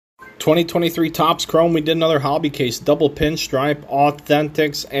2023 Topps Chrome, we did another hobby case. Double pinstripe,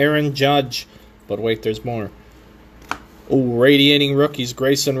 Authentics, Aaron Judge. But wait, there's more. Ooh, Radiating Rookies,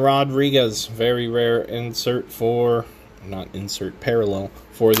 Grayson Rodriguez. Very rare insert for, not insert, parallel.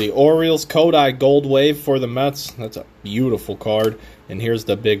 For the Orioles, Kodai Gold Wave for the Mets. That's a beautiful card. And here's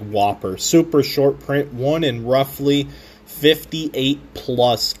the big whopper. Super short print, one in roughly 58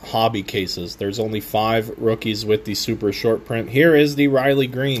 plus hobby cases. There's only 5 rookies with the super short print. Here is the Riley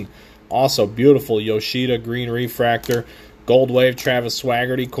Green. Also beautiful Yoshida green refractor. Gold Wave Travis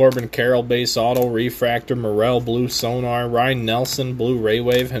Swaggerty. Corbin Carroll base auto refractor. Morel blue sonar. Ryan Nelson blue Ray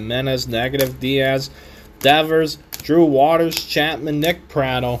Wave. Jimenez negative. Diaz. Devers. Drew Waters. Chapman. Nick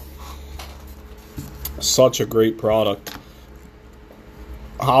Pratto. Such a great product.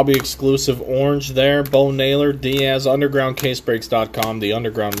 Hobby exclusive orange there. Bo Naylor. Diaz. UndergroundCaseBreaks.com. The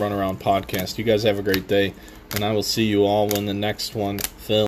Underground Runaround Podcast. You guys have a great day. And I will see you all when the next one films.